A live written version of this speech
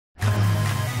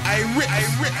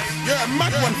You're a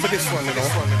mad one for this one, you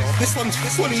know. This one's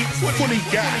fully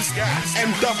gas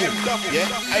and double. Yeah.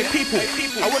 Hey, people,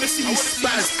 I want to see you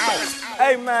spaz out.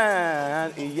 Hey,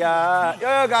 man. Yeah.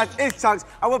 Yo, guys, it's Chunks,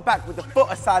 and we're back with the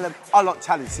Footasylum Unlocked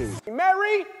Challenge Series.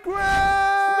 Merry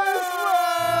Christmas!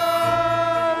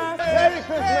 Merry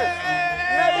Christmas!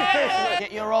 Merry Christmas!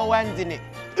 Get your old hand in it.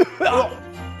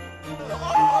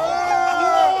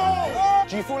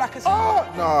 Do you feel like a...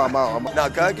 No, I'm out. No,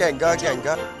 go again.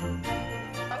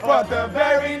 But the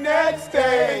very next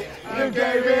day, you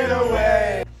gave it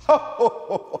away.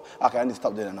 Okay, I need to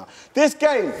stop doing that now. This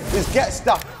game is Get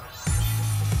Stuck.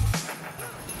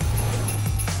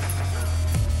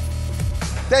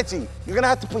 Deji, you're gonna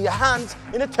have to put your hands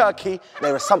in a turkey.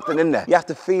 There is something in there. You have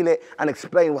to feel it and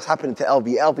explain what's happening to LV.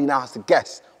 LV now has to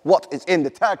guess what is in the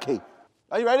turkey.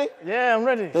 Are you ready? Yeah, I'm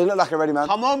ready. You look like you're ready, man.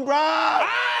 Come on, bro.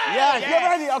 Yes, you're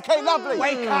ready. Okay, lovely.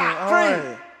 Wake up.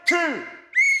 3, 2,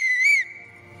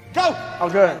 go. I'll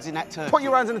go. Hands in that turkey. Put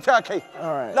your hands in the turkey.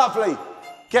 All right. Lovely.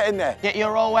 Get in there. Get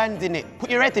your old hand in it. Put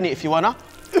your head in it if you wanna.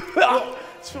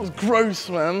 This feels gross,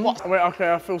 man. What? Wait,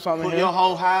 okay, I feel something Put here. your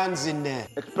whole hands in there.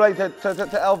 Explain to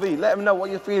LV. Let him know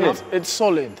what you're feeling. It's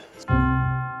solid.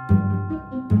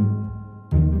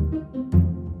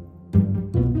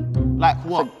 Like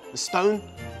what? The stone?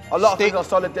 A lot of Stick. things are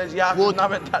solid, Deji. You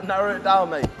have to narrow it down,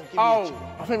 mate. Oh,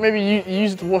 I think maybe you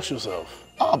use it to wash yourself.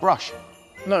 Oh, a brush.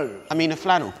 No, I mean a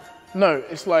flannel. no,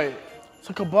 it's like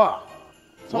a bar.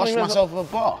 Wash myself with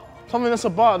a bar. Something that's a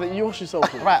bar that you wash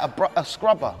yourself with. Right, a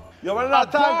scrubber. You're running out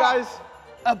of time, bar. guys.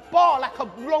 A bar, like a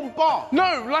long bar.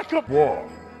 No, like a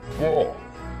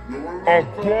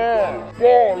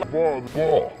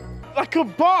like a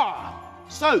bar.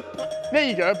 Soap. There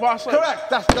you go, bar soap. Correct.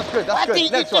 That's good. That's Why good.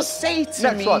 didn't Next you one. just say to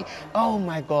Next me? one. Oh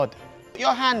my God. Put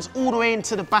your hands all the way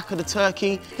into the back of the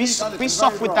turkey. Be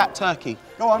soft with that turkey.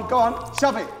 Go on.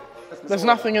 Shove it. There's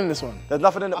nothing in this one. There's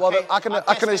nothing in it. Okay, Well, I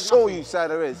can there's assure nothing. you, sir,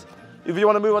 there is. If you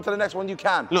want to move on to the next one, you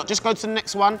can. Look, just go to the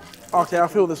next one. Okay, I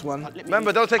feel this one.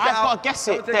 Remember, don't take it out. I've got to guess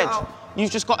it, Don't take it Dej. out.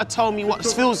 You've just got to tell me what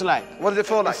this feels like. What does it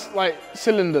feel like? It's like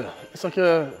cylinder. It's like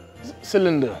a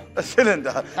cylinder. A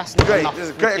cylinder. That's not great. enough. This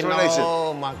is a great Freaking- explanation.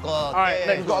 Oh my God. All right, yeah.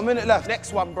 next You've got a minute left.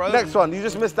 Next one, bro. Next one. You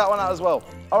just missed that one out as well.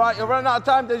 All right, you're running out of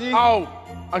time, Deji. Oh,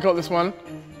 I got this one.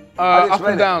 How do you Up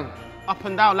explain and it? down. Up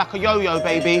and down like a yo-yo,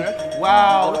 baby.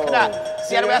 Wow, look at that.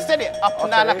 See how the way I said it? Up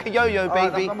and down like a yo-yo, All right,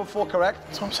 that's baby. number 4 correct.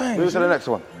 That's what I'm saying. Move to the next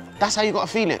one. That's how you got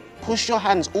to feel it. Push your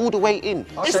hands all the way in.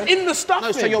 It's in the stuffing.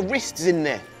 No, so your wrist is in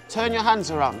there. Turn your hands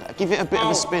around. Give it a bit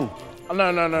of a spin. Oh,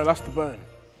 no, that's the bone.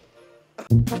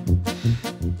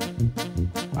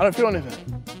 I don't feel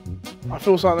anything. I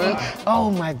feel something.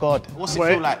 Oh my God. What's it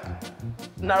Wait. feel like?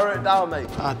 Narrow it down, mate.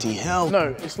 Bloody hell.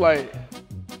 No, it's like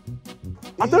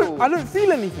I don't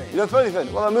feel anything. You don't feel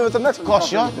anything? Well, I'm moving to the next one.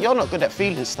 Gosh, you're not good at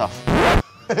feeling stuff.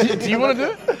 Do you want to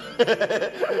do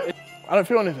it? I don't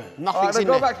feel anything. All right, Nothing's then in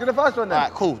go there. back to the first one then. All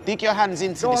right, cool. Dig your hands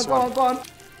into Go this on. one.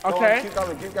 Okay. Go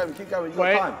on, keep going. You've got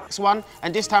Wait. time. This one,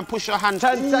 and this time push your hands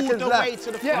 10 all seconds the left. way to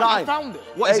the front. Yeah, 9. I found it.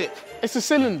 What is 8. it? It's a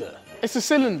cylinder. It's a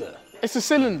cylinder. It's a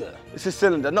cylinder. It's a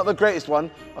cylinder, not the greatest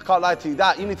one. I can't lie to you.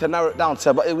 That you need to narrow it down,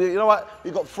 sir. But you know what?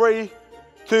 We've got 3,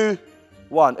 2,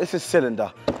 1. It's a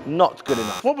cylinder. Not good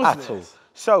enough What was at this? all.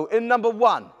 So in number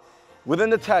 1, within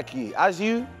the turkey, as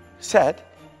you said,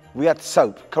 we had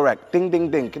soap. Correct. Ding,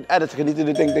 ding, ding. Editor, can you do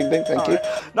the ding, ding, ding? Thank you.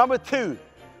 Number 2,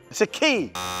 it's a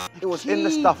key. It was in the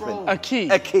stuffing. A key.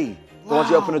 A key. The ones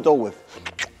you open the door with.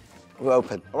 We're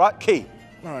open. All right, key.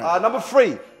 All right. Number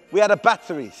 3, we had a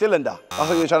battery cylinder. That's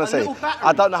what you were trying to say. little battery?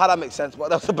 I don't know how that makes sense, but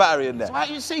there was a battery in there. Why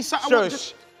don't you say something?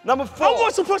 Shush. Number 4. I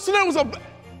was supposed to know it was a.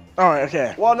 All right,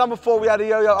 okay. Well, number 4, we had a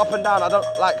yo-yo up and down. I don't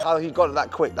like how he got it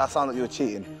that quick. That sounded like you were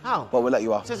cheating. How? But we'll let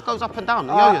you off. It just goes up and down.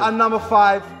 The yo-yo. And number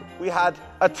 5, we had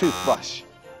a toothbrush.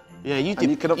 Yeah, you you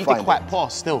did. couldn't You find did quite it. poor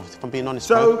still, if I'm being honest.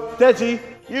 bro. So, Deji,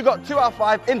 you got 2 out of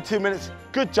 5 in 2 minutes.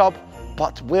 Good job.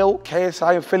 But will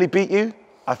KSI and Philly beat you?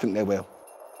 I think they will.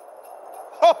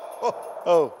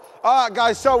 Oh. All right,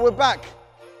 guys, so we're back.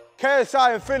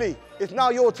 KSI and Philly, it's now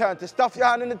your turn to stuff your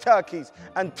hand in the turkeys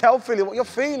and tell Philly what you're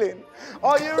feeling.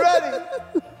 Are you ready?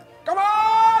 Come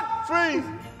on!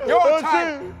 3, Your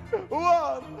time. 2,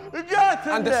 1. Get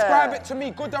in And there. describe it to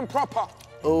me good and proper.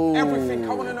 Ooh. Everything.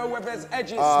 I want to know whether it's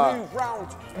edgy, smooth, round.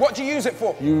 What do you use it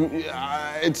for?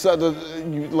 It's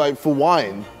like for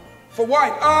wine. For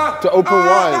wine. To open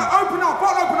wine. Opener,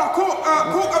 bottle opener,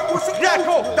 cork, what's it Yeah,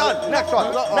 called? cool, done. Next one.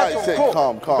 All right, Next sit, one, cool.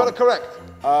 calm. Got it correct.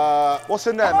 What's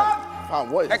in there, man?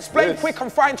 Fam, what is Explain this? quick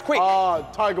and find quick.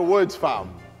 Tiger Woods,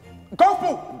 fam. Golf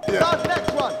ball. Done.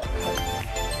 Next one.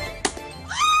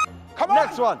 Come on.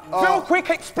 Next one. Feel quick,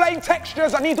 explain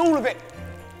textures. I need all of it.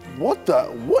 What the?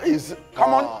 What is?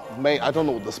 Come on. Mate, I don't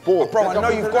know the sport. Bro, I know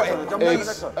you've got it.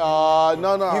 It's, no.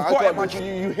 You've got it, man.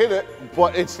 You hit it,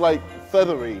 but it's like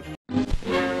feathery.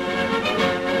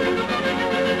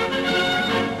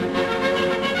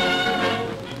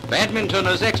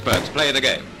 Badmintoners experts play the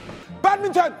game.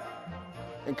 Badminton.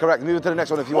 Incorrect. Move it to the next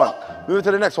one if you want. Move it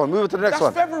to the next one. Move it to the next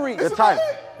one. That's February. Your time.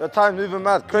 Your time's moving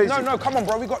mad. Crazy. No, come on,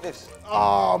 bro. We got this.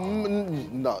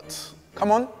 Nuts.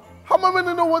 Come on. How am I meant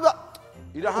to know what that?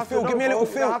 You don't have to Feel, know, give me a little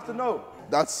bro. feel. You don't have to know.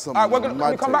 That's some. All right, we're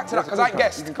gonna come back to that because I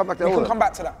guessed. You can come back to all all of them. of them. Come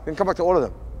back to that. You can come back to all of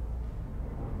them.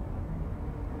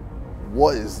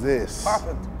 What is this?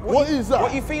 Perfect. What is that?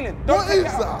 What are you feeling? What take is it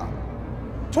out.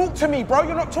 that? Talk to me, bro.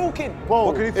 You're not talking. Bro,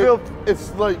 What can you feel?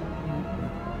 It's like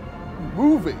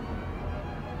moving.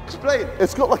 Explain.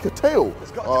 It's got like a tail.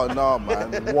 Oh no,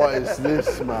 man. What is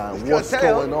this, man? What's got a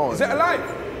tail. going on? Is it alive?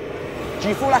 Do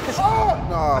you feel like it's... No,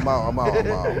 I'm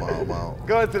out.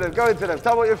 Go into them. Go into them.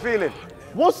 Tell me what you're feeling.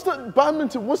 What's the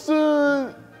badminton? What's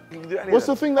the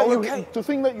thing that the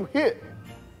thing that you hit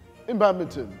in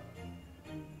badminton?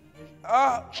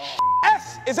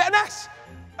 S. Is it an S?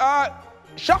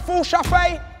 Shuffle,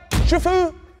 shuffle,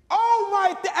 shuffle. Oh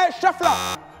my...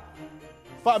 shuffler.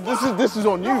 Fab, this is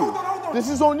on you. Hold on. This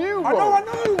is on you, bro. I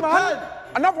know, man.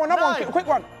 Another one, quick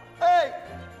one. 8,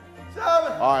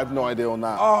 7. I have no idea on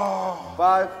that.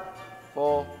 5,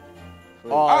 4,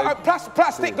 3.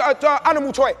 Plastic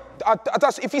animal toy.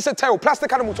 If he said tail,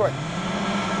 plastic animal toy.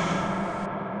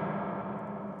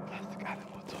 Plastic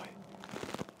animal toy.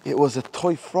 It was a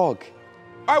toy frog.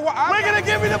 We're gonna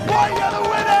give you the point. You're the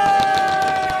winner.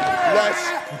 Let's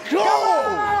go!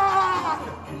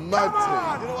 Mad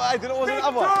thing. You know what I did? It wasn't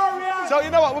other. So you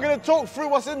know what? We're going to talk through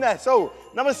what's in there. So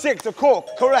number 6, a cork,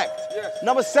 correct. Yes.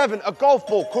 Number 7, a golf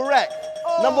ball, correct.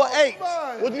 Number 8,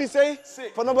 man. what did you say?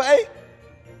 6. For number 8,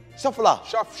 shuffler.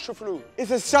 Shuffle.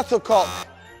 It's a shuttlecock.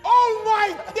 Oh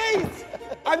my days!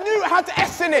 I knew it had the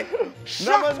S in it.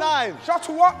 Number 9.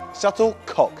 Shuttle what?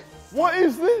 Shuttlecock. What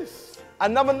is this?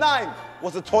 And number 9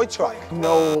 was a toy truck.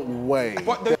 No way.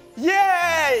 What the?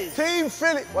 Yay! Team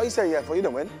Philly. What you say? Yeah, for you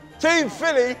didn't win. Team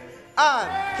Philly and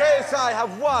KSI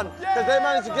have won because they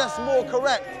managed to guess more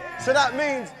correct. So that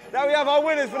means that we have our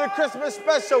winners for the Christmas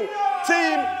special.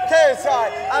 Team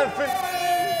KSI and Philly.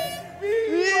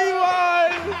 We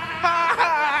won!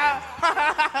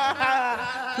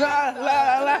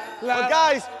 Well,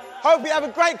 guys, hope you have a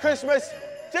great Christmas.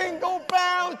 Jingle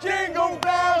bells, jingle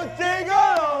bells, jingle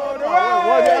all the way.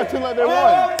 Why are they acting like they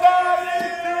won?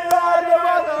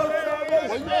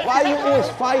 Why are you always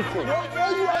fighting?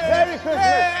 Merry Christmas!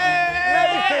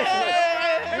 Merry Christmas!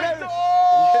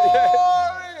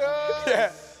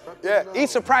 Yeah, he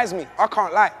surprised me. I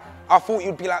can't lie. I thought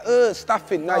you'd be like,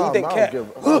 stuffing. No, you didn't care.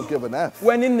 I'll give an F.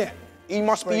 Went in there. He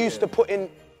must be used to putting,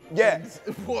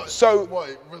 What? So, What?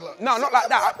 Relax. no, not like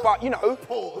that, but you know.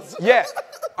 Pause. Yeah,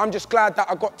 I'm just glad that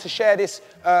I got to share this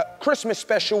Christmas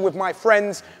special with my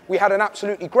friends. We had an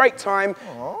absolutely great time.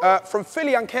 From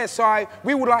Philly and KSI,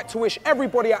 we would like to wish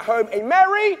everybody at home a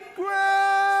Merry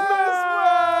Christmas!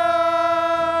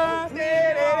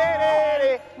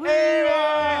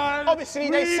 Obviously,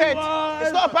 they said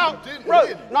it's not about. Bro,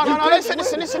 no, listen.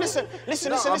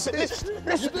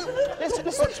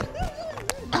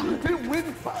 They didn't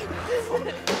win, fam.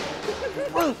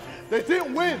 They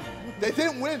didn't win. They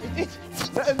didn't win.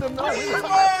 Letting them know.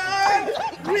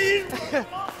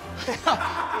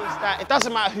 It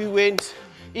doesn't matter who wins,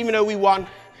 even though we won.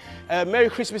 Merry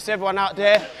Christmas to everyone out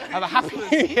there. Have a happy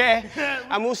New Year,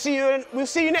 and we'll see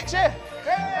you next year.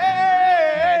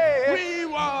 We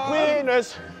won!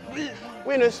 Winners.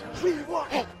 Winners. We won!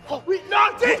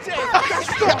 No, DJ!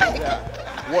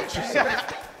 Stop! Watch yourself.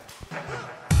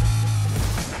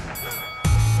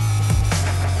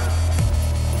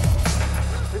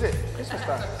 Is it? Christmas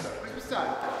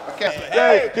time. Okay.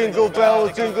 Hey, jingle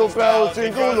bells, jingle bells,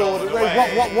 jingle all the way.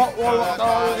 What?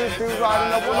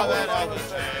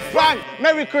 Bang!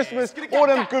 Merry Christmas, all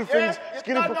them good things.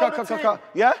 Skinny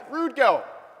yeah? Rude girl.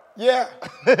 Yeah.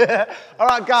 All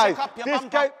right, guys. Shake up your This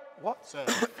bumper. game. What?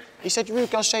 He said,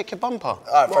 rude girl, shake your bumper.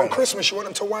 Well, on Christmas, you want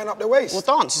them to wind up their waist.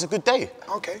 Well, dance. It's a good day.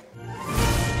 Okay.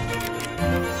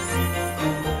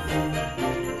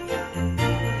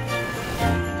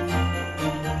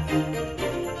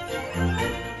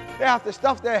 They have to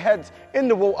stuff their heads in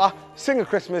the water, sing a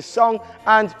Christmas song,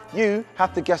 and you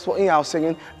have to guess what EL's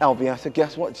singing. LB has to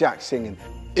guess what Jack's singing.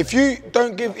 If you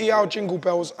don't give EL jingle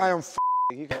bells, I am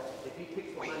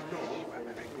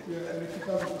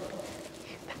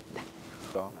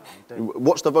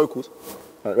Watch the vocals.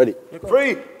 All right, ready?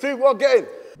 3, 2, 1, get in.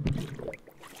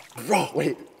 Bro,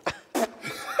 wait.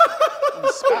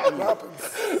 What happened?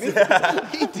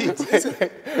 He did.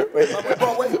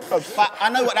 But I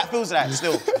know what that feels like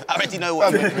still. I already know what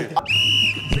I'm going through.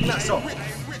 Sing that song.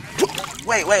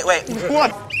 Wait.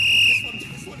 What?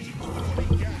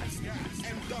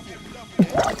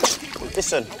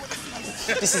 Listen,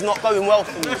 this is not going well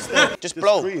for me still. Just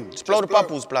blow. Just blow the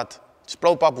bubbles, blood. Just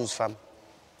blow bubbles, fam.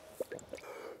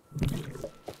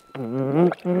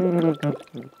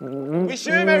 Wish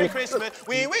you a Merry Christmas.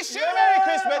 We wish you a Merry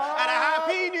Christmas and a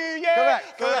Happy New Year.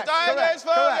 Correct. We wish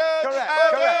you a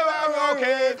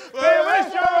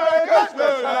Merry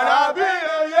Christmas and a Happy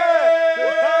New Year.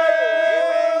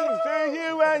 To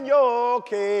you and your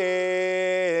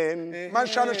kin.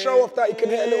 Man's trying to show off that he can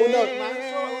hit a little note.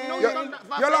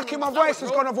 You're lucky my voice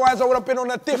has gone, otherwise I would have been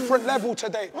on a different level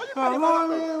today.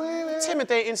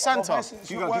 Intimidating Santa.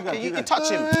 You can touch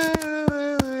him.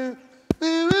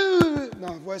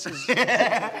 No, voice is...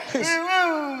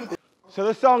 So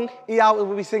the song EL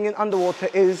will be singing underwater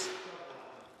is...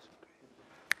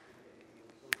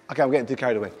 Okay, I'm getting too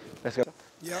carried away. Let's go.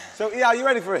 Yeah. So EL, you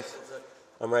ready for this?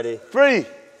 I'm ready. 3,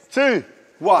 2,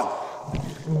 1.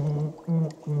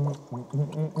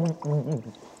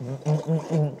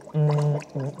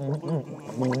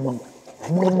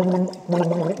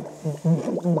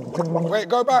 Wait,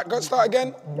 go back, go start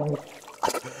again.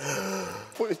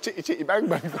 Put this chitty chitty bang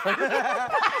bang. I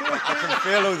can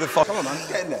feel all the fuck. Come on, man,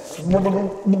 get in there.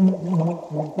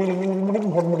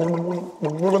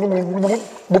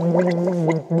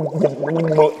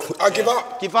 I give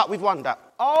up. Give up, we've won that.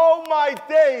 Oh my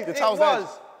days, it towel's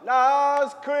was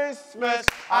last Christmas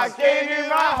I gave you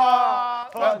my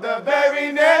heart, but the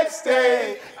very next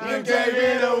day you gave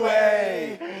it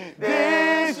away.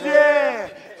 This year,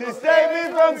 to save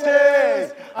me from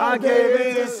tears, I gave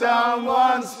it to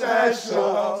someone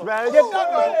special.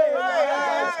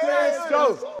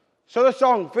 So the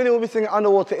song Philly will be singing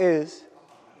underwater is...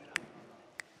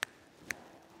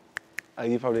 Oh,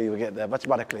 you probably will get there, but it's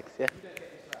about the clicks, yeah?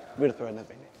 We'll throw another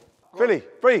thing. Philly,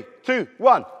 3, 2,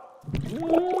 1.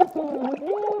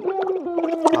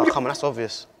 Oh, come on, that's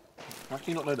obvious. How can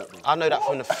you not know that, bro? I know that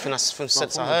from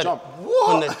since I heard it.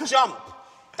 From the jump.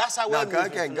 That's how we're Go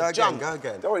again.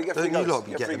 Don't worry, get free You goes. lot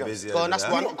be Get getting free busy. Go on, that's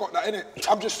I've one. not got that in it.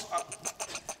 I'm just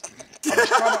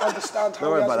trying to understand how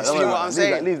Don't worry about that. See what I'm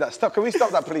saying? Leave that. Stop. Can we stop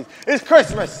that, please? It's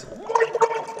Christmas.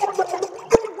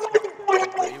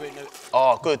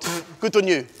 Oh, good. Good on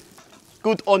you.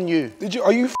 Good on you.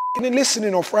 Are you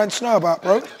listening or throwing snow about,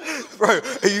 bro? Bro,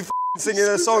 are you singing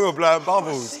a song or blowing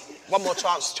bubbles? One more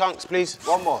chance, Chunks, please.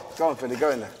 One more. Go on, Philly. Go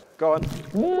in there. Go on.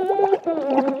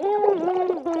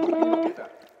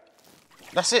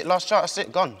 That's it, last chance, that's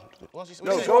it, gone.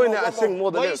 No, go in there and sing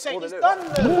more than What this. are you More saying? than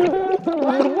He's this. done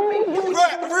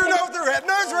Right, Rudolph the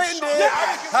Red-Nosed Reindeer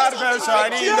had a very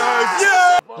shiny nose.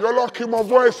 Yeah! You're lucky my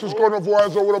voice has gone,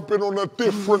 otherwise I would have been on a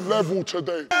different level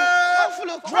today. You're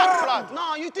full of crap, blood.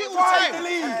 No, you do it all the time.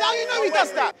 Now you know he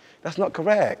does that. That's not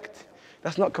correct.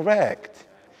 That's not correct.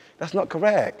 That's not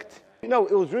correct. You know,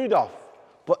 it was Rudolph,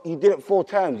 but you did it 4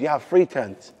 times. You have 3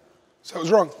 turns. So it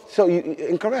was wrong. So you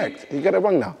incorrect. You get it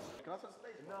wrong now.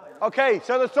 Okay,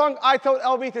 so the song I told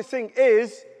LB to sing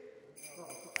is...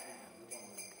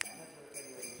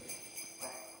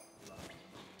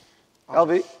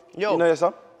 LB, Yo. you know your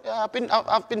song? Yeah,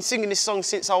 I've been singing this song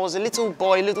since I was a little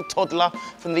boy, little toddler,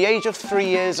 from the age of 3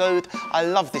 years old. I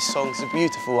love this song, it's a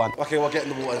beautiful one. Okay, we'll get in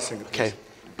the water and sing it. Okay,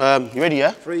 you ready,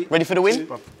 yeah? 3, ready for the win?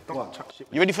 2, 1.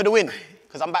 You ready for the win?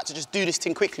 Because I'm about to just do this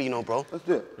thing quickly, you know, bro. Let's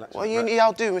do it. What are you and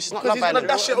EL doing? It's not Love Island.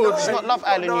 It's not Love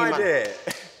Island, you man.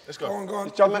 Let's go. Go on, go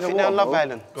on. Jump I'm in the nothing water, on Love bro.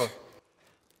 Island. Go on.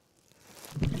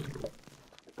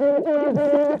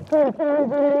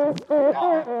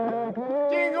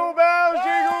 Jingle bells,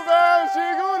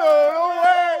 jingle all the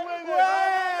way.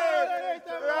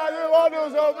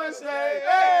 Wonders of the sleigh.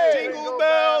 Jingle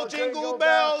bell, jingle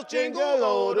bell, jingle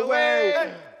all the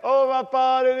way. Oh, my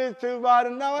father is too bad,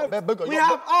 and now we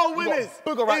have our winners.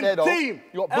 Booger right in there, though. team.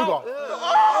 You got booger.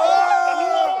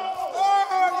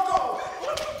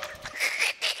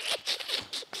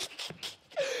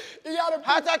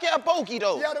 How did I get a bogey,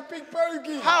 though? He had a big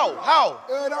bogey. How?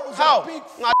 That was How? a big...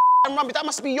 Nah, rubbish. That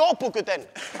must be your booger then.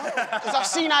 Because I've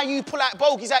seen how you pull out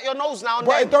bogeys out your nose now and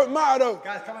But then. it don't matter though.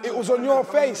 It was on your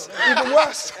face. Even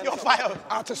worse. You're fired.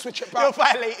 I had to switch it back. You're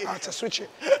violated. I had to switch it.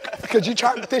 Because you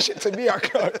tried to dish it to me, I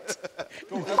can't.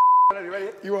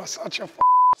 You are such a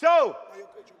So,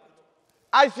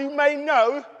 as you may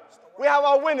know, we have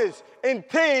our winners in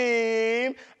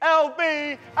Team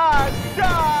LB and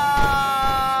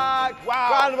Jack.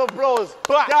 Wow. Round of applause.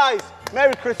 Guys,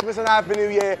 Merry Christmas and Happy New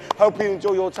Year. Hope you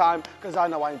enjoy your time, because I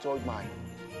know I enjoyed mine.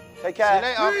 Take care. See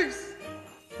you later.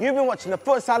 You've been watching the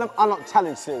Footasylum Unlocked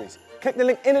Challenge series. click the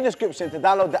link in the description to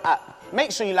download the app.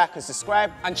 Make sure you like and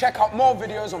subscribe. And check out more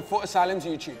videos on Footasylum's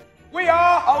YouTube. We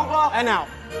are Over and out.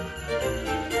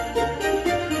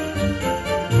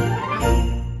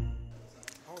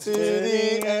 To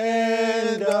the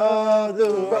end of the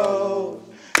road.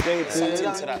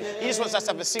 Something to that. He just wants us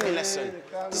to have a singing lesson.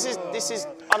 This is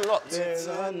unlocked. It's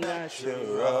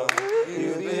unnatural.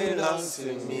 You belong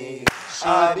to me.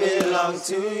 I belong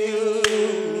to you.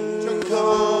 To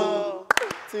go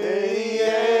to the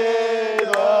end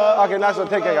of Okay, nice one.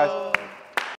 Take care, guys.